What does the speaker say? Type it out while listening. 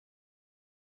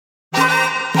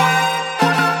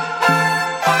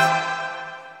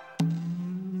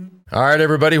All right,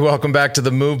 everybody, welcome back to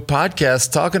the Move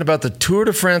podcast, talking about the Tour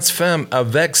de France Femmes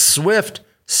avec Zwift,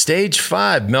 Stage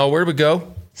 5. Mel, where do we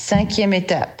go? 5e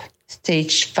étape,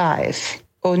 Stage 5.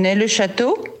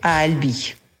 Aulnay-le-Château à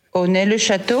Albi.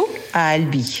 Aulnay-le-Château à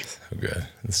Albi. So good.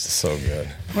 This is so good.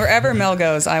 Wherever Mel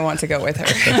goes, I want to go with her.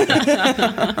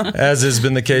 As has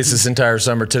been the case this entire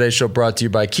summer, today's show brought to you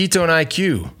by Ketone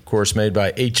IQ, course made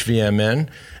by HVMN.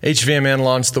 HVMN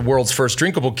launched the world's first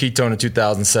drinkable ketone in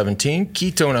 2017.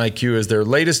 Ketone IQ is their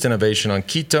latest innovation on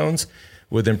ketones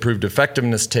with improved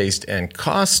effectiveness, taste, and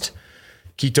cost.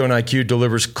 Ketone IQ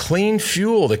delivers clean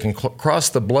fuel that can cross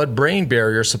the blood-brain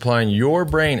barrier, supplying your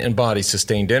brain and body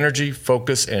sustained energy,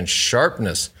 focus, and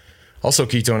sharpness. Also,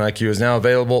 Ketone IQ is now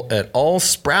available at all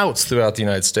Sprouts throughout the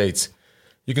United States.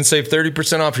 You can save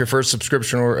 30% off your first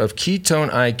subscription order of Ketone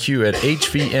IQ at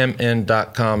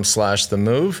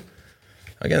hvmn.com/themove.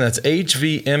 Again, that's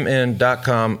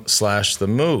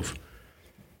hvmn.com/themove.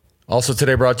 Also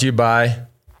today brought to you by,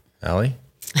 Allie,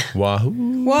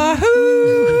 Wahoo.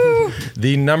 Wahoo!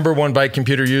 The number one bike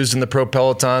computer used in the Pro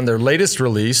Peloton. Their latest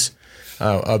release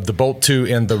of the Bolt 2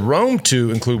 and the Roam 2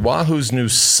 include Wahoo's new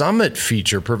Summit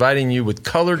feature, providing you with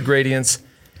colored gradients,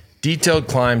 detailed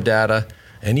climb data,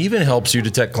 and even helps you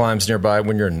detect climbs nearby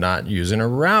when you're not using a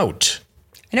route.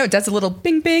 I know, it does a little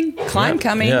bing, bing, climb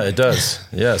coming. Yeah, it does.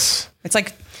 Yes. It's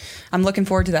like, I'm looking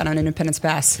forward to that on Independence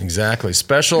Pass. Exactly.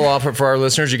 Special offer for our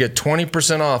listeners. You get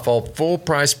 20% off all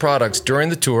full-price products during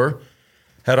the tour.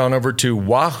 Head on over to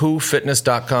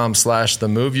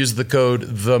wahoofitness.com/themove. Use the code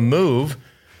THEMOVE.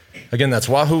 Again, that's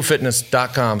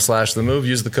wahoofitness.com/themove.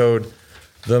 Use the code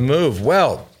THEMOVE.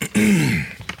 Well,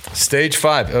 Stage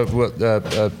 5.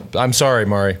 I'm sorry,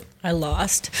 Mari. I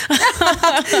lost.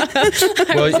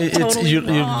 Well,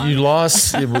 you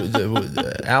lost.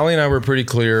 Allie and I were pretty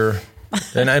clear.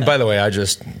 And by the way, it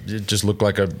just looked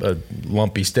like a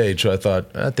lumpy stage. So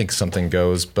I think something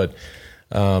goes, but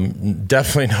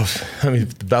definitely no. I mean,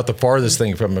 about the farthest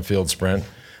thing from a field sprint.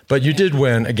 But you did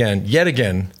win yet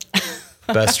again.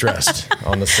 Best dressed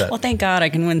on the set. Well, thank God I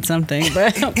can win something.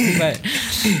 But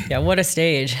yeah, what a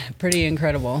stage. Pretty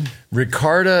incredible.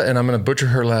 Ricarda, and I'm going to butcher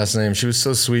her last name. She was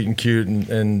so sweet and cute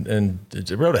and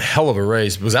rode a hell of a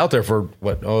race. Was out there for,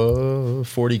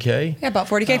 40K? Yeah, about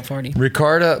 40K. About 40.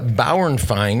 Ricarda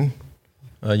Bauernfein,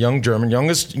 a young German,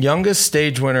 youngest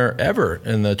stage winner ever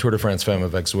in the Tour de France Femmes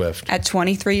avec Zwift. At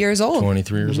 23 years old.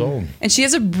 23 years old. And she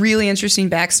has a really interesting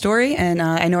backstory, and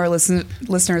I know our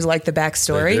listeners like the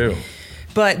backstory. They do.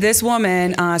 But this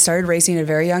woman started racing at a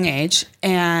very young age,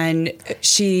 and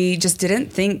she just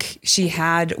didn't think she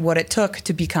had what it took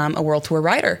to become a World Tour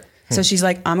rider. So she's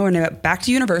like, I'm going to back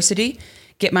to university,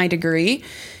 get my degree,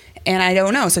 and I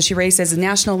don't know. So she races at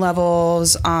national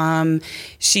levels.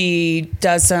 She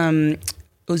does some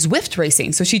Zwift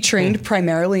racing. So she trained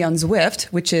primarily on Zwift,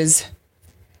 which is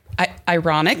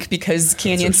ironic because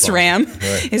Canyon SRAM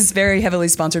is very heavily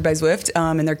sponsored by Zwift,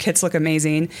 and their kits look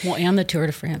amazing. Well, and the Tour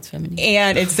de France Feminine.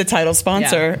 And it's the title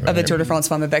sponsor of the Tour de France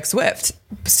Femmes avec Zwift.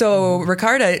 So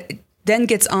Ricarda then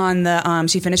gets on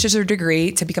she finishes her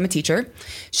degree to become a teacher.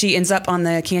 She ends up on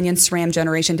the Canyon SRAM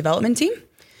Generation Development Team.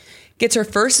 This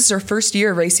is her first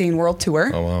year racing World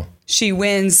Tour. Oh, wow. She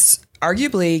wins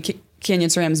arguably Canyon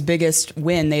SRAM's biggest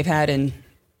win they've had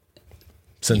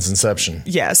since inception.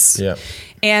 Yes. Yeah.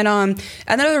 And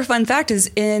another fun fact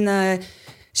is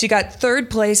she got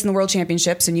third place in the World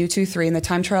Championships in U23 in the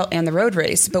time trial and the road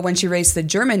race. But when she raced the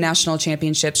German National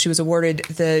Championships, she was awarded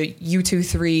the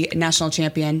U23 National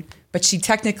Champion. But she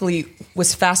technically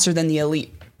was faster than the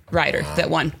elite rider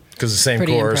that won. Because the same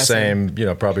Pretty course, impressive.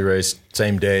 same, probably raced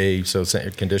same day, so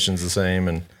conditions the same.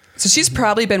 And So she's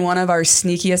probably been one of our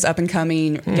sneakiest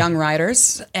up-and-coming young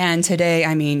riders. And today,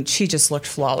 I mean, she just looked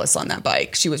flawless on that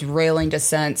bike. She was railing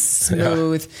descents,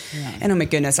 smooth. Yeah. And oh my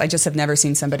goodness, I just have never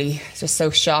seen somebody just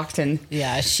so shocked. And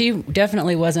yeah, she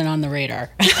definitely wasn't on the radar.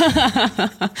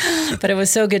 But it was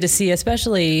so good to see,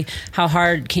 especially how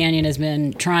hard Canyon has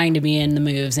been trying to be in the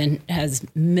moves and has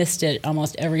missed it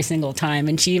almost every single time.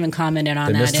 And she even commented on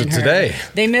they that missed it today.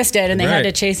 They missed it, and they Right. had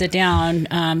to chase it down.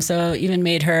 So even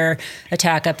made her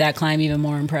attack up that climb even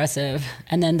more impressive.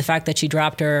 And then the fact that she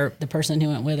dropped the person who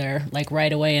went with her, like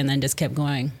right away, and then just kept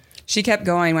going. She kept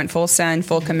going, went full send,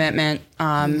 full commitment.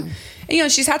 And,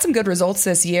 she's had some good results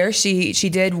this year. She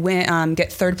did win,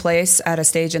 get third place at a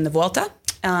stage in the Vuelta.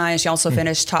 She also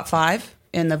finished top 5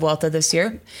 in the Vuelta this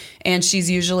year. And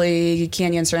she's usually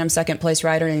Canyon SRAM's second place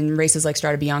rider in races like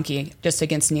Strade Bianche, just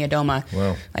against Neodoma.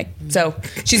 Wow. So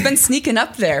she's been sneaking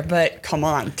up there, but come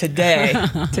on,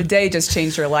 today just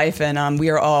changed her life, and we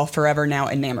are all forever now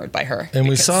enamored by her. And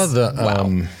we saw the wow.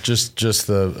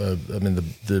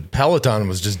 the Peloton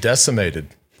was just decimated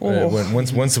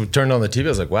Once it turned on the TV, I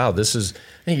was like, wow, this is,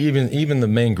 I think even the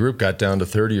main group got down to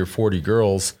 30 or 40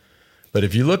 girls. But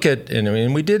if you look at, and I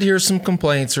mean, we did hear some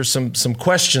complaints or some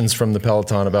questions from the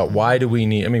Peloton about why do we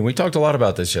need, I mean, we talked a lot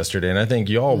about this yesterday, and I think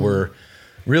y'all were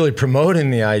really promoting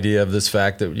the idea of this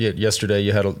fact that yesterday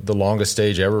you had the longest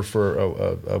stage ever for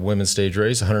a women's stage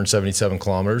race, 177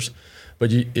 kilometers.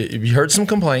 But you heard some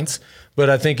complaints. But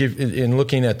I think in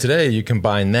looking at today, you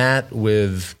combine that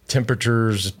with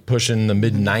temperatures pushing the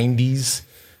mid-90s.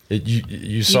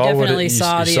 You saw what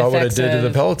it did to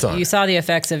the Peloton. You saw the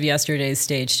effects of yesterday's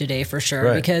stage today for sure.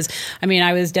 Right. Because, I mean,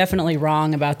 I was definitely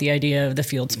wrong about the idea of the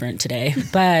field sprint today.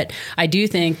 But I do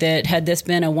think that had this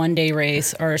been a one-day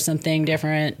race or something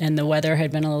different and the weather had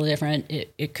been a little different,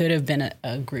 it could have been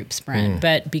a group sprint.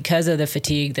 But because of the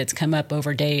fatigue that's come up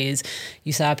over days,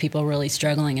 you saw people really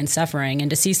struggling and suffering. And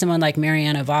to see someone like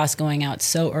Marianne Vos going out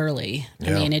so early, I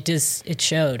mean, it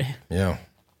showed. Yeah.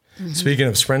 Speaking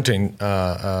of sprinting,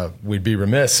 we'd be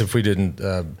remiss if we didn't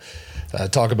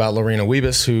talk about Lorena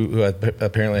Wiebes, who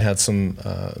apparently had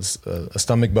a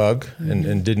stomach bug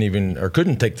and didn't even or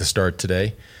couldn't take the start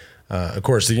today. Of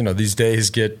course, these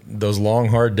days get those long,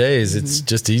 hard days. It's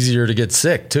just easier to get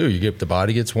sick too. The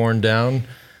body gets worn down,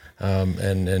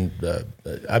 and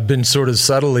I've been sort of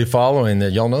subtly following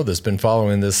that. Y'all know this. Been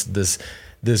following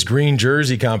this green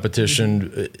jersey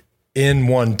competition. In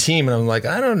one team, and I'm like,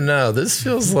 I don't know. This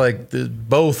feels like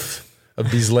both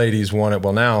of these ladies won it.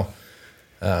 Well, now,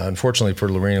 unfortunately for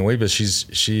Lorena Wiebes,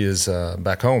 she is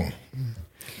back home.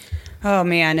 Oh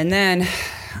man! And then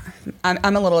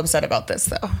I'm a little upset about this,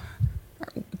 though.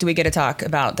 Do we get to talk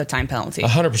about the time penalty?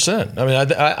 100%. I mean,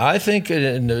 I think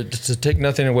to take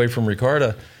nothing away from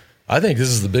Ricarda, I think this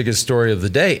is the biggest story of the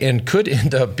day, and could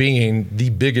end up being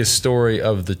the biggest story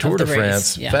of the Tour de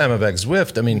France, Femmes avec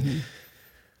Zwift. I mean.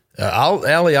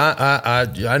 Allie,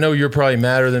 I know you're probably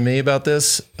madder than me about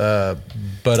this,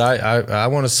 but I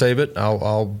want to save it.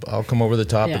 I'll come over the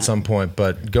top at some point,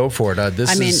 but go for it.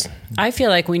 I feel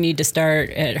like we need to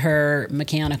start at her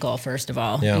mechanical first of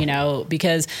all,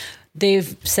 because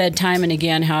they've said time and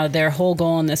again how their whole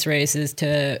goal in this race is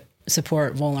to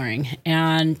support Vollering.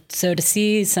 And so to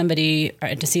see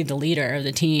the leader of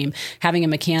the team having a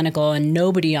mechanical and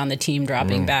nobody on the team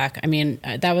dropping back, I mean,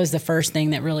 that was the first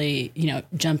thing that really,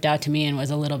 jumped out to me and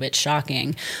was a little bit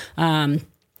shocking.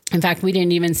 In fact, we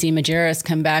didn't even see Majerus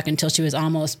come back until she was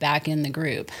almost back in the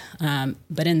group.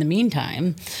 But in the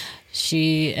meantime,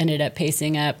 she ended up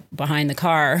pacing up behind the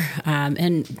car.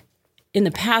 And in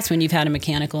the past, when you've had a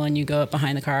mechanical and you go up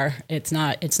behind the car, it's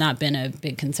not been a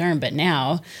big concern. But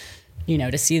now,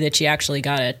 to see that she actually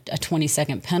got a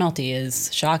 20-second penalty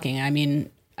is shocking. I mean,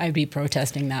 I'd be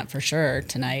protesting that for sure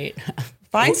tonight.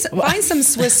 Find some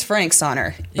Swiss francs on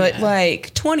her. But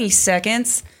like 20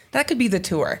 seconds, that could be the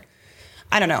Tour.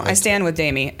 I don't know. I stand with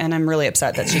Damie, and I'm really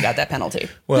upset that she got that penalty.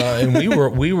 Well, and we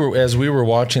were as we were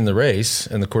watching the race,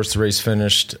 and of course the race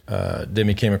finished.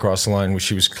 Damie came across the line,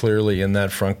 she was clearly in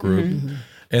that front group,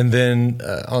 and then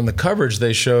on the coverage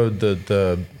they showed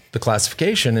the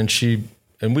classification,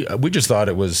 and we just thought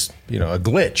it was a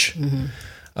glitch.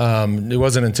 It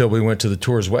wasn't until we went to the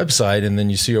Tour's website, and then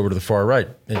you see over to the far right,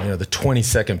 the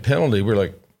 20-second penalty. We're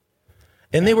like.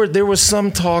 And there was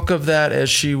some talk of that as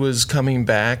she was coming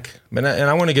back. And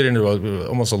I want to get into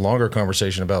almost a longer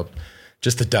conversation about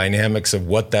just the dynamics of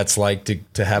what that's like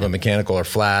to have a mechanical or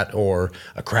flat or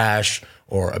a crash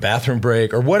or a bathroom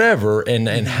break or whatever,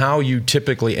 and how you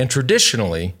typically and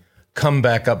traditionally come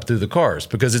back up through the cars,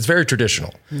 because it's very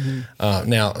traditional.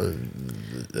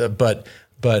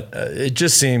 But it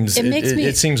just seems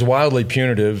it seems wildly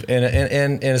punitive,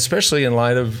 and especially in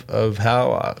light of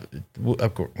how we're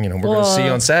going to see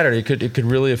on Saturday, it could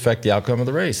really affect the outcome of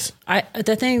the race.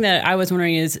 The thing that I was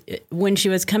wondering is when she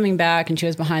was coming back and she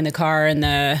was behind the car and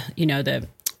the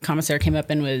commissar came up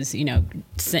and was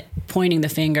pointing the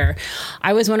finger.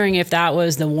 I was wondering if that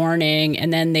was the warning,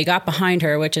 and then they got behind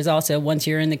her, which is also once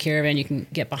you're in the caravan you can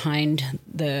get behind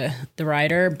the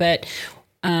rider, but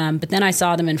then I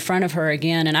saw them in front of her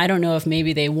again, and I don't know if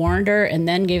maybe they warned her and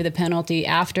then gave the penalty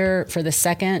for the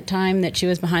second time that she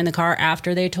was behind the car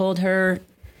after they told her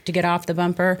to get off the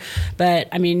bumper. But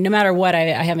I mean, no matter what, I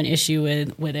have an issue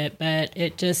with it, but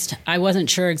I wasn't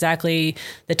sure exactly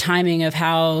the timing of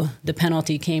how the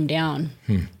penalty came down.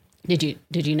 Did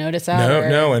you notice that?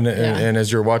 No, and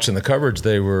as you're watching the coverage,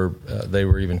 they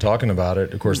were even talking about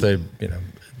it. Of course,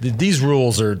 these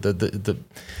rules are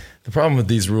the problem with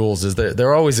these rules is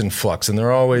they're always in flux, and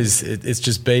they're always it's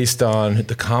just based on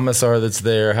the commissar that's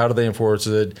there. How do they enforce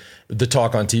it? The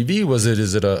talk on TV was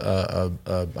is it a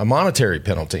monetary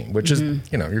penalty, which is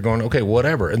you're going, okay,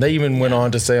 whatever. And they even went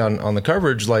on to say on the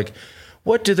coverage, like,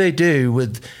 what do they do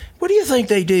with? What do you think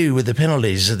they do with the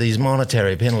penalties, these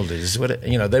monetary penalties? What,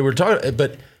 they were talking,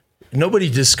 but nobody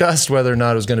discussed whether or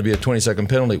not it was going to be a 20-second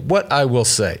penalty. What I will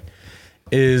say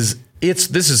is,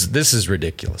 this is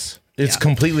ridiculous. It's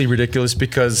completely ridiculous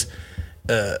because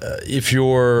if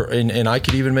you're, and I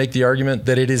could even make the argument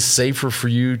that it is safer for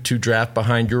you to draft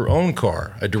behind your own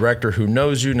car, a director who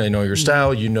knows you, they know your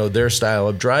style, you know their style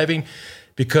of driving,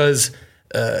 because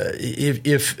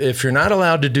if you're not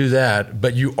allowed to do that,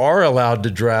 but you are allowed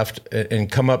to draft and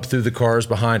come up through the cars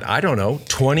behind, I don't know,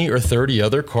 20 or 30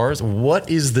 other cars, what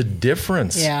is the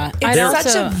difference? Yeah, it's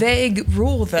such a vague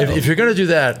rule, though. If you're going to do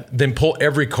that, then pull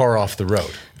every car off the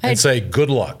road and say, good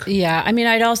luck. Yeah, I mean,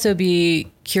 I'd also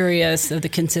be curious of the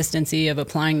consistency of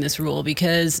applying this rule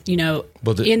because,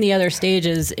 in the other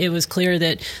stages, it was clear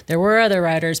that there were other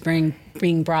riders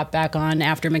being brought back on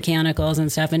after mechanicals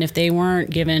and stuff. And if they weren't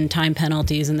given time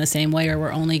penalties in the same way or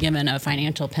were only given a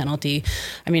financial penalty,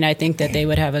 I mean, I think that they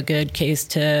would have a good case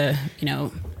to,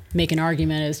 make an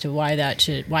argument as to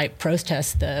why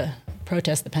protest the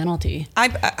penalty. I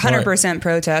 100%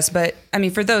 protest, but I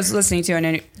mean, for those listening to,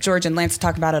 and George and Lance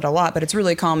talk about it a lot, but it's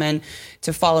really common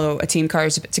to follow a team car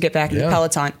to get back in the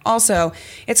peloton. Also,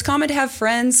 it's common to have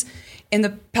friends in the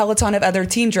peloton of other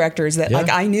team directors that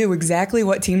I knew exactly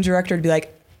what team director to be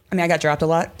like. I mean, I got dropped a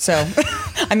lot, so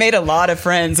I made a lot of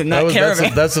friends in that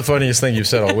caravan. That's the funniest thing you've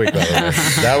said all week, by the way.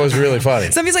 That was really funny.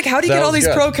 Somebody's like, how do you get all these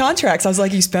pro contracts? I was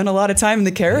like, you spend a lot of time in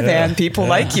the caravan. People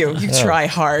like you. You try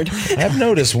hard. I've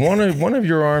noticed one of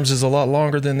your arms is a lot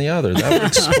longer than the other. That would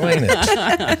explain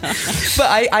it.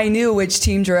 But I knew which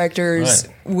team directors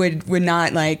would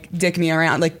not dick me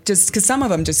around, just because some of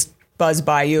them just buzz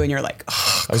by you and you're like,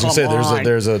 oh, I was going to say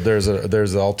there's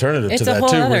an alternative to that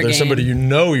too, where there's somebody you're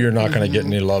not going to get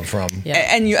any love from. Yeah.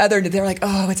 And they're like,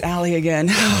 oh, it's Allie again.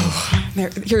 Oh,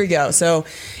 here we go. So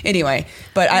anyway,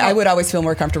 but I would always feel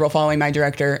more comfortable following my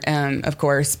director, of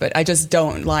course, but I just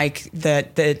don't like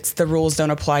that the rules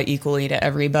don't apply equally to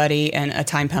everybody, and a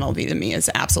time penalty to me is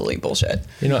absolutely bullshit.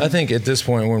 I think at this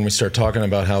point when we start talking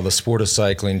about how the sport of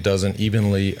cycling doesn't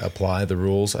evenly apply the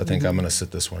rules, I think I'm going to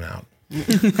sit this one out.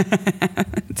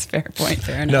 It's a fair point.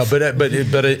 Fair enough. No,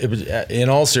 but in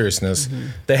all seriousness,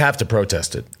 they have to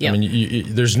protest it. Yep. I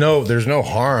mean, there's no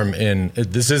harm in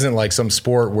this. Isn't like some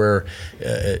sport where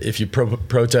if you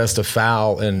protest a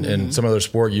foul in some other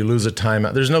sport, you lose a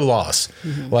timeout. There's no loss.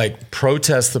 Like,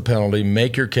 protest the penalty,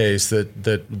 make your case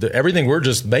that everything we're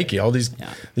just making, all these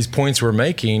points we're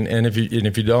making, and if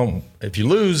you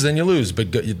lose, then you lose.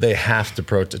 But they have to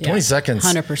protest. 20 seconds,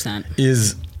 100%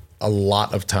 is a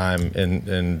lot of time,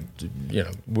 and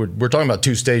we're talking about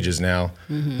 2 stages now,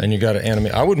 and you got to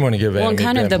animate. I wouldn't want to give and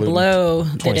kind of the blow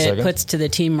that it puts to the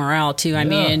team morale too. I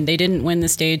mean, they didn't win the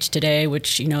stage today,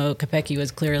 which Kopecky was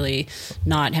clearly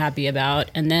not happy about,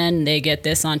 and then they get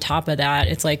this on top of that.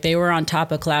 It's like they were on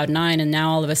top of cloud 9, and now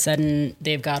all of a sudden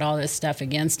they've got all this stuff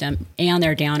against them, and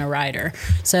they're down a rider.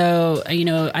 So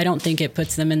I don't think it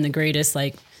puts them in the greatest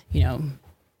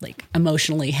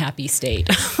emotionally happy state.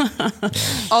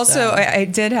 Also, I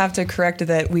did have to correct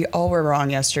that we all were wrong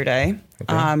yesterday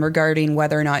regarding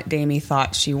whether or not Damie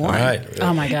thought she won. Right.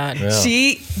 Oh my God. Yeah.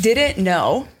 She didn't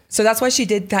know. So that's why she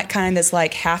did that kind of this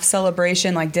half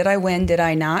celebration, did I win, did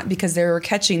I not? Because they were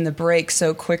catching the break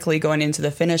so quickly going into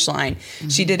the finish line.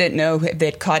 She didn't know if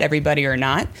they'd caught everybody or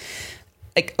not.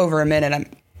 Over a minute,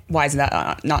 why is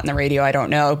that not in the radio? I don't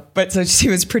know. But so she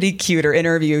was pretty cute. Her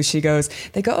interview,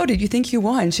 they go, oh, did you think you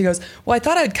won? She goes, well, I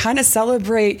thought I'd kind of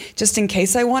celebrate just in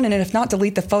case I won. And if not,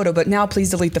 delete the photo. But now please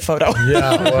delete the photo.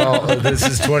 Yeah, well, this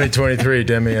is 2023,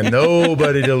 Demi, and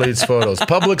nobody deletes photos.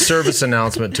 Public service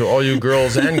announcement to all you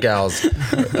girls and gals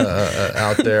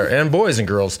out there, and boys and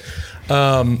girls.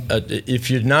 If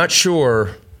you're not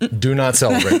sure, do not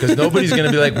celebrate, because nobody's going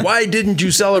to be like, why didn't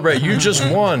you celebrate? You just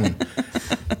won.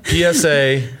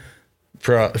 PSA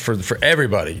for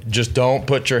everybody, just don't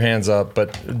put your hands up.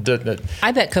 But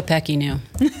I bet Kopecky knew.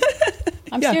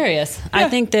 I'm serious. I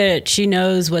think that she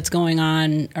knows what's going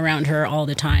on around her all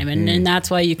the time. And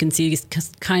that's why you can see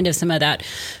kind of some of that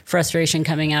frustration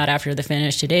coming out after the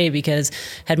finish today, because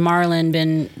had Marlon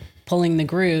been pulling the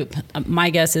group,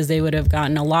 my guess is they would have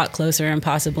gotten a lot closer, and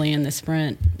possibly in the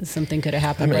sprint something could have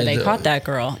happened where they caught that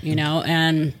girl,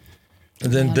 and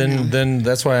then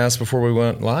that's why I asked before we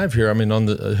went live here. I mean, on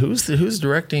the who's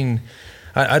directing?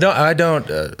 I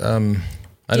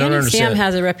I don't understand. Sam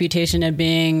has a reputation of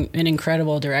being an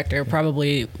incredible director,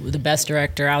 probably the best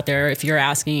director out there. If you're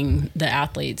asking the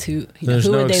athletes who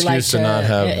would they like to not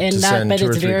have to send two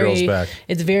or three girls back.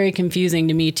 It's very confusing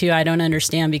to me too. I don't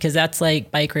understand, because that's like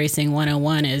bike racing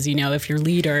 101 is, if your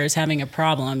leader is having a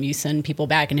problem, you send people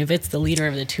back. And if it's the leader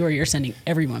of the tour, you're sending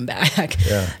everyone back.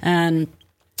 Yeah. And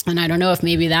I don't know if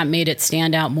maybe that made it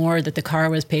stand out more that the car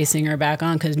was pacing her back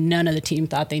on, because none of the team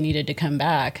thought they needed to come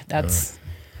back. That's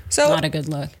not a good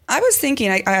look. I was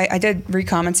thinking, I did read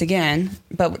comments again,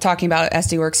 but talking about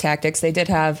SD Works Tactics, they did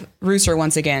have Rooster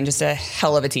once again, just a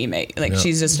hell of a teammate.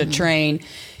 She's just a train.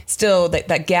 Still,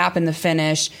 that gap in the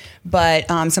finish. But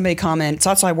somebody commented,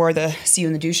 so that's why I wore the See You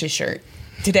in the Douche shirt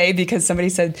today, because somebody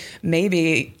said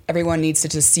maybe everyone needs to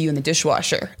just see you in the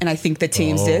dishwasher. And I think the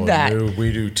teams did that.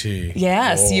 We do tea.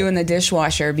 Yeah, see you in the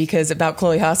dishwasher, because about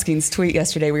Chloe Hoskins' tweet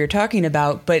yesterday we were talking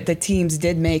about, but the teams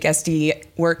did make SD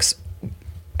Works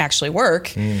actually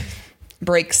work.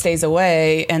 Break stays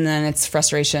away, and then it's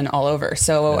frustration all over.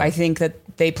 So I think that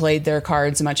they played their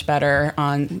cards much better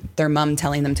on their mom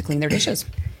telling them to clean their dishes.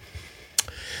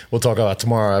 We'll talk about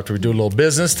tomorrow after we do a little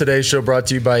business. Today's show brought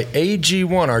to you by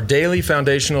AG1, our daily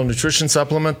foundational nutrition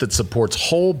supplement that supports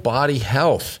whole body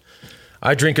health.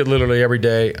 I drink it literally every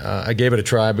day. I gave it a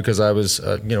try because I was,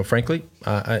 frankly,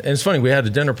 and it's funny. We had a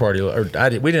dinner party, we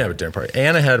didn't have a dinner party.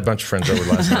 Anna had a bunch of friends over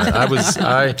last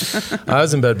night. I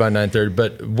was in bed by 9:30,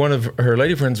 but one of her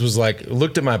lady friends was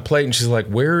looked at my plate and she's like,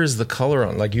 "Where is the color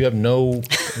on? You have no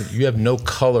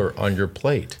color on your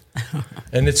plate."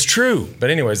 And it's true. But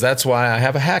anyways, that's why I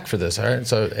have a hack for this. All right,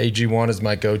 so AG1 is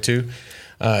my go-to.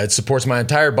 It supports my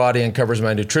entire body and covers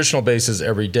my nutritional bases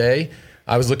every day.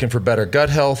 I was looking for better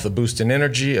gut health, a boost in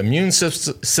energy, immune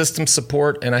system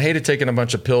support, and I hated taking a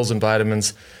bunch of pills and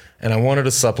vitamins, and I wanted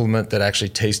a supplement that actually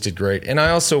tasted great. And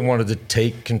I also wanted to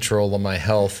take control of my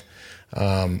health.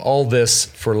 All this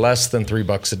for less than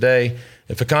 $3 a day.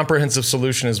 If a comprehensive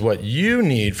solution is what you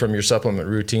need from your supplement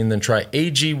routine, then try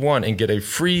AG1 and get a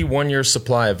free 1-year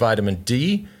supply of vitamin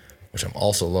D, which I'm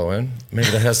also low in. Maybe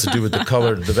that has to do with the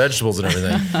color of the vegetables and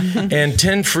everything. And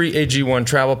 10 free AG1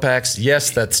 travel packs. Yes,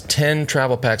 that's 10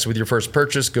 travel packs with your first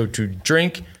purchase. Go to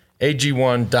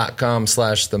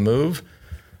drinkag1.com/themove.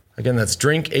 Again, that's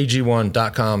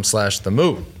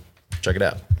drinkag1.com/themove. Check it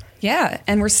out. Yeah,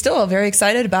 and we're still very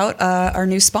excited about our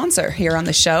new sponsor here on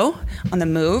the show, on The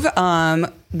Move,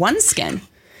 OneSkin.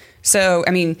 So,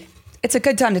 it's a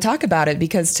good time to talk about it,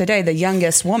 because today the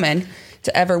youngest woman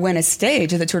to ever win a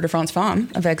stage at the Tour de France Femmes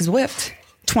avec Zwift,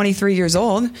 23 years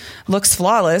old, looks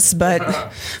flawless,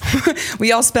 but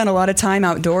we all spend a lot of time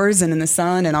outdoors and in the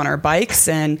sun and on our bikes,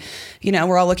 and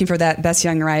we're all looking for that best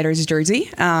young riders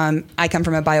jersey. I come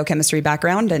from a biochemistry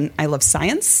background and I love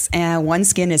science, and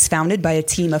OneSkin is founded by a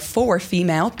team of 4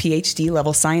 female PhD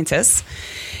level scientists,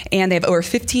 and they have over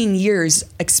 15 years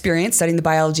experience studying the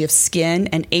biology of skin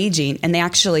and aging. And they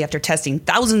actually, after testing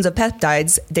thousands of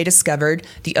peptides, they discovered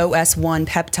the OS1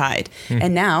 peptide.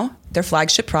 And now their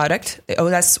flagship product, the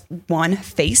OS1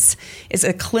 Face, is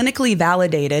clinically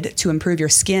validated to improve your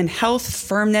skin health,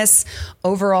 firmness,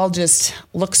 overall just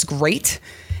looks great.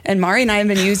 And Mari and I have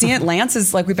been using it. Lance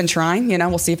is we've been trying,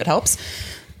 we'll see if it helps.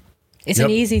 It's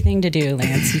an easy thing to do,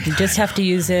 Lance. You just have to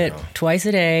use it twice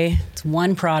a day. It's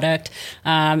one product.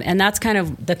 And that's kind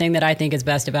of the thing that I think is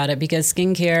best about it, because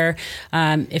skincare,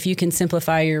 if you can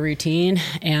simplify your routine,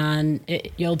 and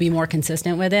you'll be more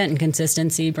consistent with it, and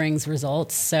consistency brings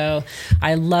results. So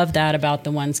I love that about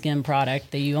the OneSkin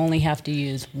product, that you only have to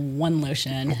use one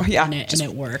lotion and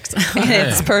it works.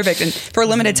 It's perfect. And for a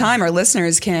limited time, our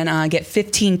listeners can get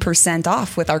 15%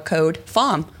 off with our code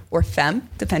FEMMES, or Femme,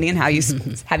 depending on how you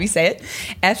say it,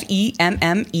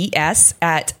 FEMMES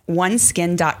at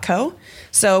oneskin.co.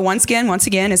 So OneSkin, once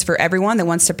again, is for everyone that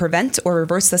wants to prevent or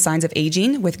reverse the signs of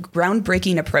aging with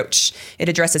groundbreaking approach. It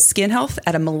addresses skin health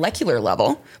at a molecular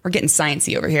level. We're getting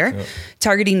sciencey over here,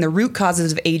 targeting the root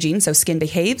causes of aging so skin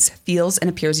behaves, feels, and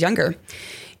appears younger.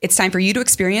 It's time for you to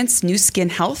experience new skin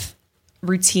health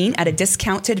routine at a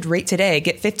discounted rate today.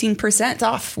 Get 15%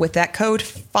 off with that code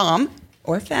FEMMES,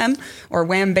 or Femme, or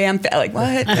Wham Bam,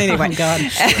 what? Anyway, oh God.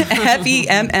 FEMMES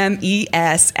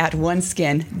at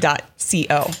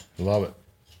oneskin.co. Love it.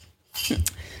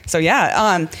 So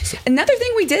another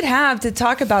thing we did have to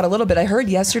talk about a little bit, I heard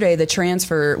yesterday the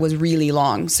transfer was really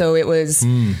long. So it was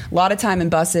a lot of time in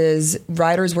buses.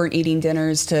 Riders weren't eating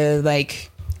dinners to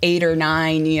 8 or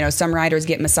 9. Some riders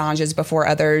get massages before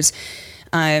others.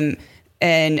 And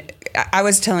I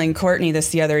was telling Courtney this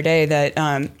the other day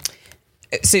that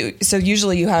So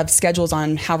usually you have schedules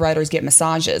on how riders get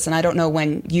massages, and I don't know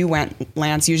when you went,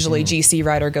 Lance. Usually GC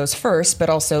rider goes first, but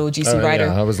also GC rider.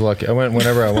 Yeah, I was lucky. I went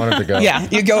whenever I wanted to go. Yeah,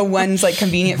 you go when's like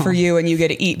convenient for you, and you get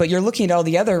to eat. But you're looking at all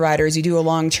the other riders. You do a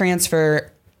long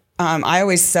transfer. I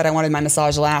always said I wanted my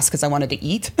massage last because I wanted to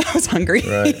eat. I was hungry.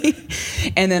 Right.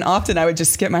 And then often I would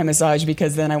just skip my massage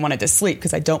because then I wanted to sleep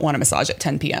because I don't want a massage at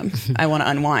 10 p.m. I want to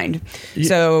unwind. Yeah.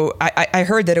 So I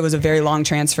heard that it was a very long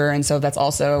transfer. And so that's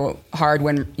also hard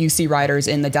when you see riders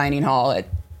in the dining hall at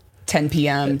 10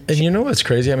 p.m. And you know what's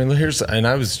crazy? I mean,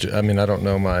 I don't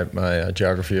know my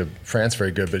geography of France very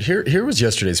good, but here was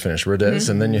yesterday's finish, Rodez,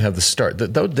 and then you have the start.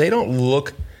 They don't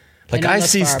look... Like I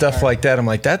see stuff apart. Like that. I'm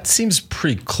like, that seems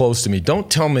pretty close to me. Don't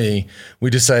tell me we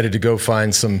decided to go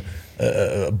find some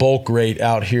bulk rate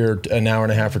out here an hour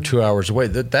and a half or 2 hours away.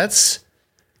 That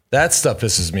stuff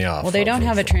pisses me off. Well, they don't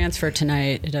have a transfer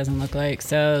tonight. It doesn't look like.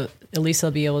 So at least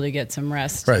they'll be able to get some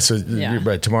rest. Right. So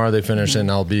right. Tomorrow they finish in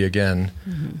Albi again.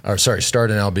 Or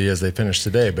start in Albi as they finish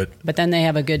today. But then they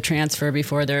have a good transfer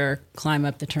before they climb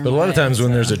up the turn. But a lot of times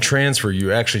when there's a transfer,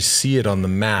 you actually see it on the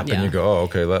map and you go, oh,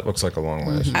 okay, that looks like a long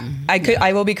way.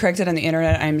 I will be corrected on the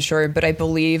internet, I'm sure, but I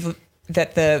believe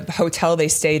that the hotel they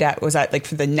stayed at was at like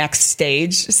for the next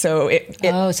stage. So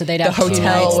so they'd have the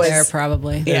hotel was there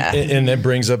probably. Yeah. And it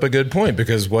brings up a good point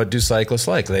because what do cyclists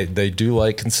like? They do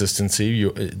like consistency.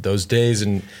 Those days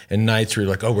and nights where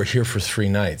you're like, oh, we're here for 3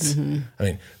 nights. I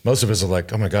mean, most of us are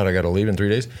like, oh my God, I got to leave in 3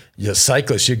 days. Yeah,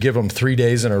 cyclists, you give them 3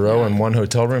 days in a row in one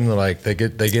hotel room. They're like, they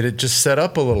get it just set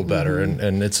up a little better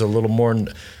and it's a little more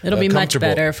it'll be much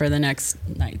better for the next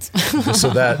nights. So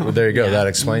there you go. That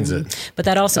explains it. But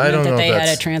that also meant that they had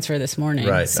a transfer this morning.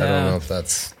 Right. So. I don't know if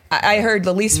that's... I heard,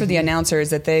 at least for the announcers,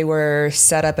 that they were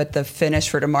set up at the finish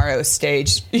for tomorrow's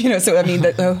stage. So I mean,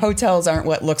 the hotels aren't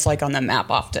what looks like on the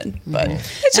map often, but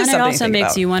it's just something to think about. And it also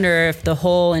makes you wonder if the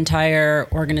whole entire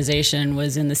organization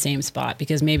was in the same spot,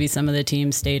 because maybe some of the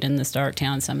teams stayed in the start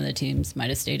town, some of the teams might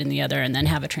have stayed in the other, and then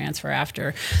have a transfer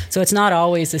after. So it's not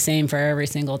always the same for every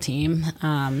single team.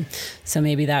 So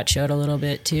maybe that showed a little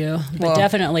bit too. But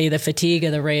definitely the fatigue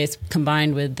of the race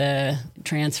combined with the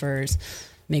transfers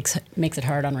makes it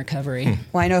hard on recovery.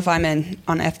 Well, I know if I'm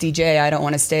on FDJ, I don't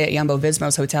want to stay at Jumbo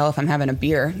Visma's hotel if I'm having a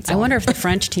beer. I wonder if the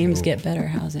French teams get better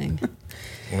housing.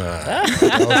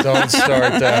 Don't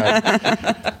start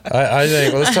that. I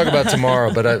think. Well, let's talk about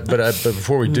tomorrow. But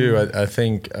before we do, I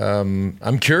think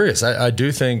I'm curious. I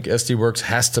do think SD Works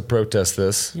has to protest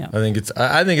this. Yeah. I think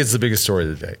it's the biggest story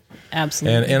of the day.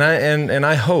 Absolutely. And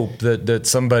I hope that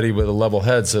somebody with a level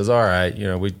head says, all right,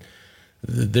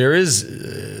 there is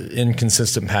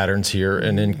inconsistent patterns here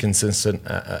and inconsistent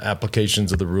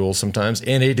applications of the rules sometimes,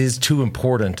 and it is too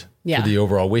important for the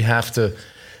overall. We have to.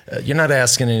 You're not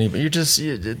asking anybody.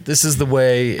 This is the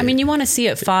way. I mean, you want to see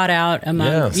it fought out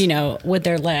among, with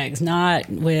their legs, not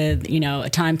with, a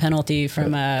time penalty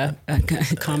from a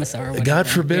commissar. Or whatever. God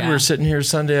forbid we're sitting here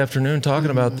Sunday afternoon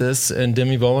talking about this and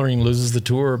Demi Vollering loses the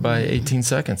Tour by 18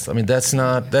 seconds. I mean,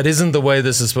 that isn't the way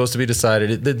this is supposed to be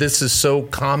decided. This is so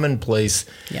commonplace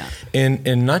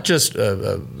in not just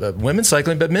women's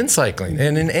cycling, but men's cycling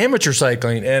and in amateur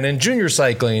cycling and in junior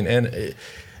cycling. And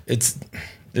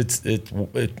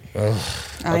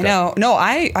I know. No,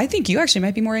 I think you actually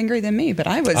might be more angry than me, but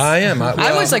I was. I am.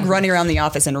 I was like running around the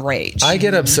office in rage. I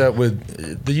get upset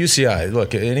with the UCI.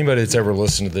 Look, anybody that's ever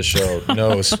listened to this show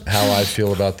knows how I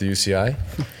feel about the UCI,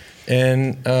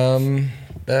 and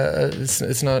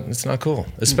it's not cool,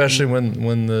 especially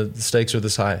when the stakes are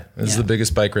this high. This is the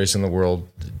biggest bike race in the world.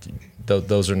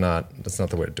 That's not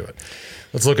the way to do it.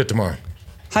 Let's look at tomorrow.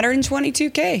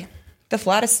 122K, the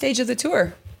flattest stage of the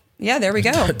Tour. Yeah, there we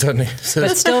go. But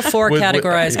still 4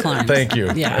 categorized climbs. Thank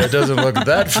you. Yeah. It doesn't look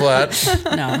that flat.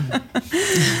 No.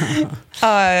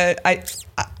 I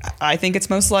think it's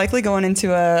most likely going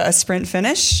into a sprint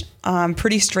finish.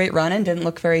 Pretty straight running, didn't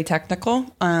look very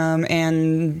technical.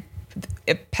 And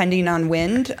pending on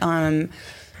wind,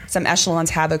 some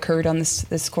echelons have occurred on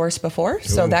this course before.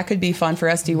 So that could be fun for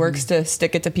SD Works to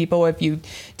stick it to people if you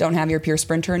don't have your pure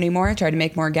sprinter anymore. Try to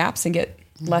make more gaps and get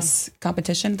less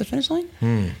competition at the finish line.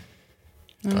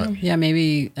 Yeah,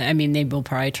 maybe. I mean, there'll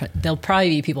probably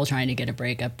be people trying to get a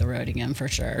break up the road again for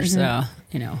sure. So,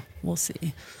 we'll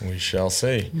see. We shall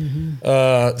see. We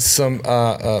have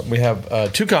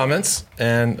 2 comments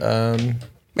and.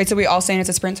 Wait, so we all saying it's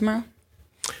a sprint tomorrow?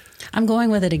 I'm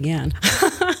going with it again.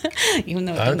 Even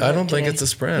though I don't think it's a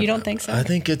sprint. You don't think so? I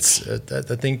think it's.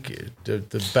 I think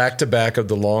the back-to-back of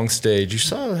the long stage. You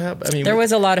saw. There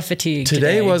was a lot of fatigue.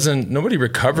 Today wasn't. Nobody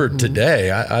recovered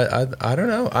today. I don't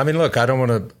know. I mean, look. I don't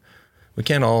want to We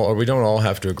can't all, or we don't all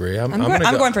have to agree. I'm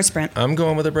going for sprint. I'm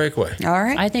going with a breakaway. All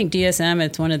right. I think DSM,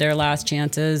 it's one of their last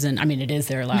chances. And I mean, it is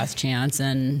their last chance.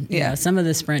 And you know, some of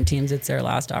the sprint teams, it's their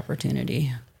last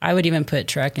opportunity. I would even put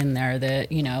Trek in there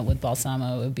that, you know, with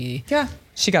Balsamo, it would be. Yeah.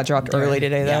 She got dropped early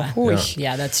today, though.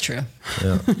 Yeah, that's true.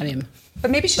 Yeah. I mean,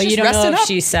 but maybe she's but just you don't resting know if up.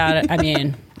 she's sad. I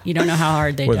mean, you don't know how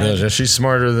hard they did. She's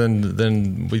smarter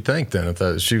than we think then.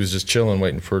 If she was just chilling,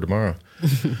 waiting for tomorrow.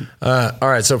 All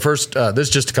right. So first, this is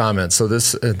just a comment. So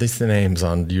these names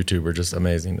on YouTube are just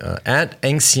amazing. At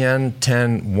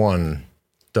Ancien101.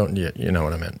 Don't you know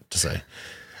what I meant to say?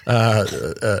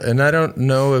 And I don't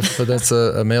know if that's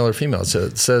a male or female. So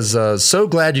it says, so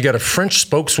glad you got a French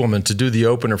spokeswoman to do the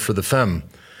opener for the Femmes.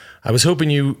 I was hoping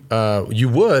you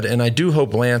would, and I do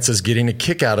hope Lance is getting a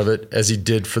kick out of it as he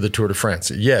did for the Tour de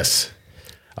France. Yes.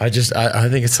 I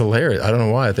think it's hilarious. I don't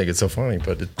know why I think it's so funny,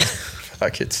 but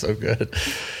it's so good.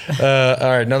 All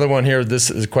right, another one here.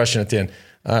 This is a question at the end.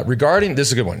 This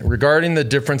is a good one. Regarding the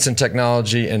difference in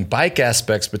technology and bike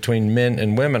aspects between men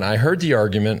and women, I heard the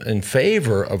argument in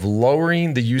favor of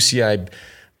lowering the UCI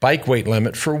bike weight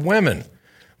limit for women.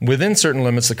 Within certain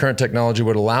limits, the current technology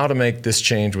would allow to make this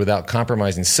change without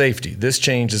compromising safety. This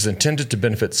change is intended to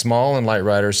benefit small and light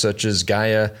riders such as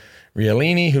Gaia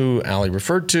Rialini, who Ali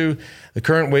referred to. The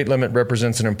current weight limit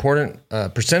represents an important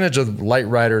percentage of light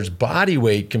riders' body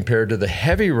weight compared to the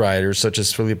heavy riders such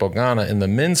as Filippo Ganna in the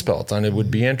men's peloton. It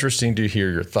would be interesting to hear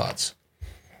your thoughts.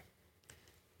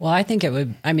 Well, I think it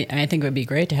would. I think it would be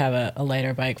great to have a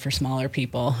lighter bike for smaller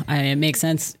people. It makes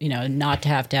sense, you know, not to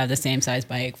have the same size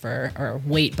bike or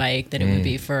weight bike that it would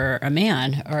be for a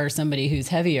man or somebody who's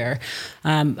heavier.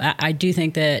 I do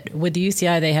think that with the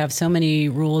UCI, they have so many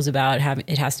rules about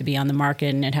it has to be on the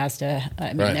market and it has to.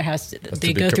 I mean, there has to.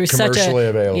 They go through such a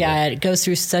available. Yeah, it goes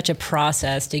through such a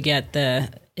process to get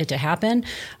it to happen.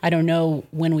 I don't know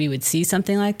when we would see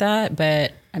something like that,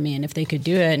 but I mean, if they could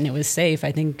do it and it was safe,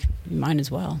 I think you might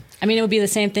as well. I mean, it would be the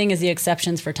same thing as the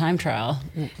exceptions for time trial,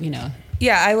 you know.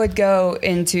 Yeah, I would go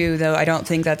into, though, I don't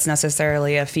think that's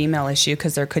necessarily a female issue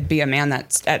because there could be a man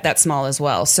that's that small as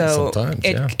well. So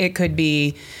it could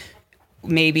be,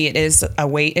 maybe it is a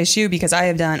weight issue because I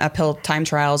have done uphill time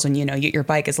trials and, you know, you get your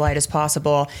bike as light as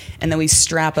possible and then we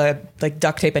strap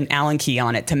duct tape an Allen key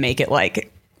on it to make it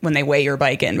like when they weigh your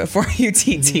bike in before you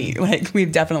TT. Like,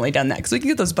 we've definitely done that because we can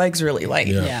get those bikes really light.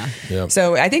 Yeah.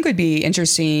 So I think it would be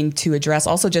interesting to address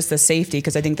also just the safety,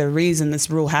 because I think the reason this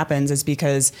rule happens is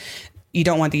because you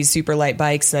don't want these super light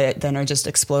bikes that then are just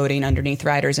exploding underneath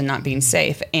riders and not being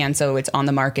safe. And so it's on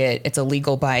the market. It's a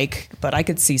legal bike, but I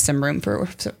could see some room for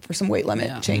some weight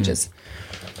limit changes.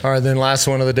 All right, then last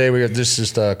one of the day, we got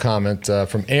just a comment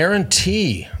from Aaron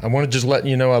T. I want to just let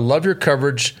you know I love your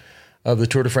coverage of the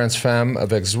Tour de France Femmes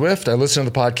avec Zwift. I listen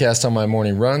to the podcast on my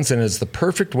morning runs, and it's the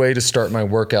perfect way to start my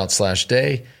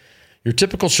workout/day. Your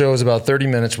typical show is about 30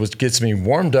 minutes, which gets me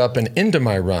warmed up and into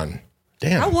my run.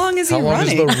 Damn. How long is he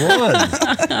running? How long is the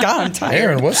run? God, I'm tired.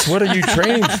 Aaron, what are you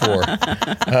training for?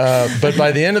 But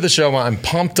by the end of the show, I'm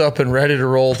pumped up and ready to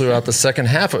roll throughout the second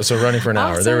half. So running for an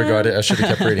hour. There we go. I should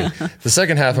have kept reading. The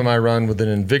second half of my run with an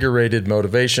invigorated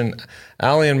motivation.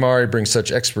 Ali and Mari bring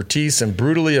such expertise and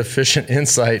brutally efficient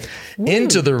insight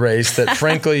into the race that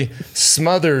frankly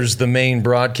smothers the main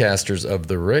broadcasters of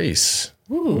the race.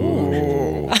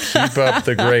 Ooh. Keep up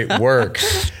the great work.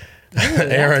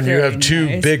 Aaron, you have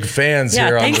two big fans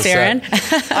here on the set.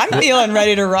 Thanks, Aaron. I'm feeling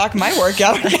ready to rock my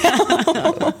workout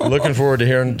now. Looking forward to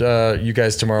hearing you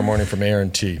guys tomorrow morning from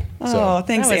Aaron T. Oh,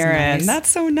 thanks, Aaron. Nice. That's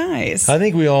so nice. I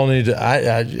think we all need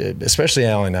to, especially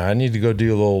Allie and I need to go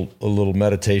do a little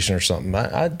meditation or something.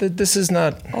 This is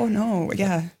not. Oh, no.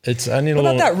 Yeah. I need what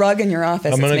about that rug in your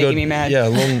office? It's making me mad. Yeah,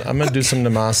 I'm going to do some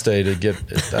namaste to get.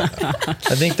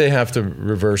 I think they have to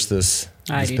reverse this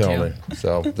penalty.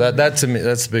 So that to me,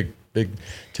 that's a big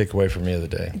takeaway for me of the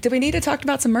day. Do we need to talk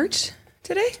about some merch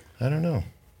today? I don't know.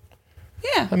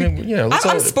 Yeah. I mean, you know,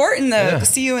 I'm sporting the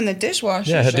see you in the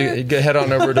dishwasher. Yeah, head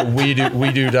on over to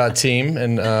wedo.team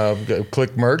and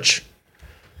click merch.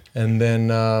 And then,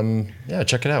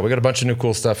 check it out. We got a bunch of new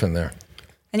cool stuff in there.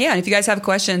 And if you guys have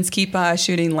questions, keep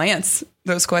shooting Lance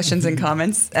those questions and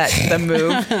comments at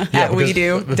THEMOVE at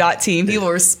wedo.team. He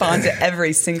will respond to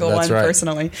every single one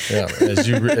personally. Yeah, as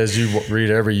you read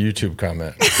every YouTube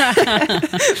comment.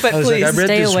 But please I read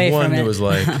stay this away one from it. that was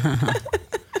like,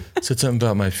 said something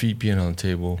about my feet being on the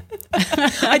table.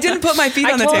 I didn't put my feet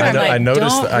on the told table. him, I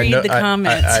noticed. Don't read the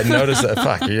comments. I noticed that.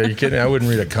 Fuck, are you kidding? I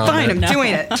wouldn't read a comment. Fine, I'm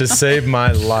doing it. To save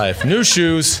my life. New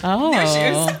shoes. Oh. New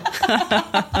shoes.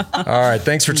 All right.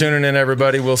 Thanks for tuning in,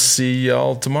 everybody. We'll see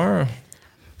y'all tomorrow.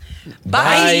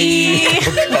 Bye.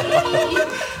 Bye.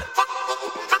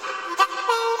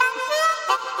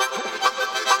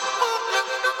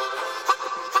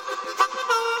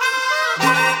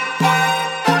 Bye.